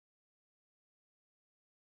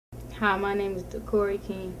Hi, my name is Decorie.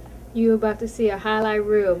 You're about to see a highlight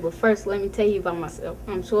reel, but first let me tell you about myself.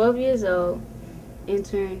 I'm 12 years old,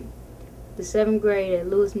 entering the 7th grade at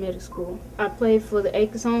Lewis Middle School. I played for the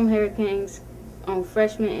Acres Home Hurricanes on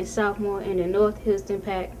freshman and sophomore and the North Houston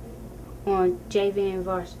Pack on JV and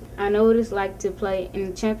varsity. I know what it's like to play in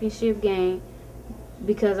a championship game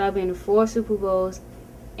because I've been to 4 Super Bowls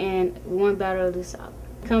and 1 Battle of the South.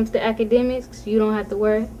 When it comes to academics, you don't have to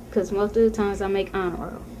worry because most of the times I make honor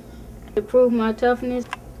roll. To prove my toughness,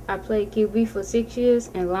 I played QB for 6 years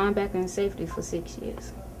and linebacker and safety for 6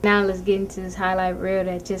 years. Now let's get into this highlight reel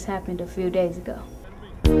that just happened a few days ago.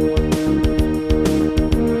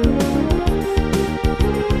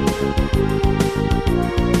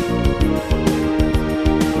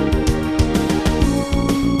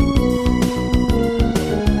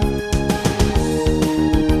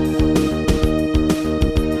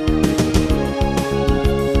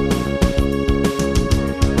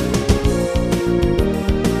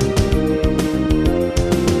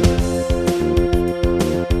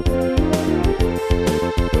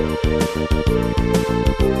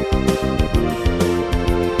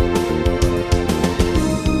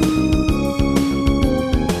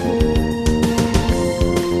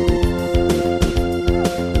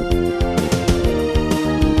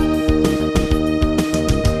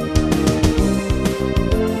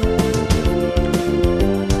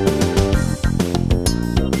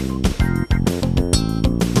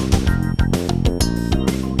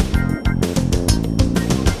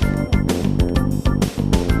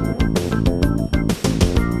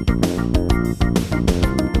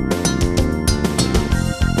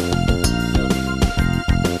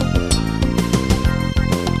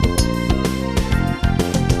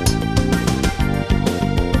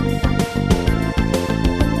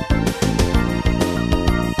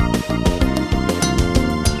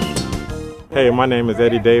 Hey, my name is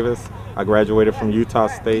Eddie Davis. I graduated from Utah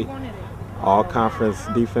State, all-conference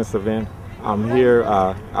defensive end. I'm here.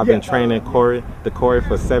 I've been training Decorie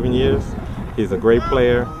for 7 years. He's a great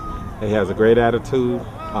player. He has a great attitude.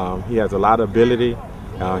 He has a lot of ability.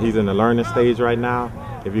 He's in the learning stage right now.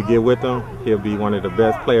 If you get with him, he'll be one of the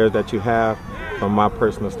best players that you have from my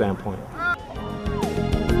personal standpoint.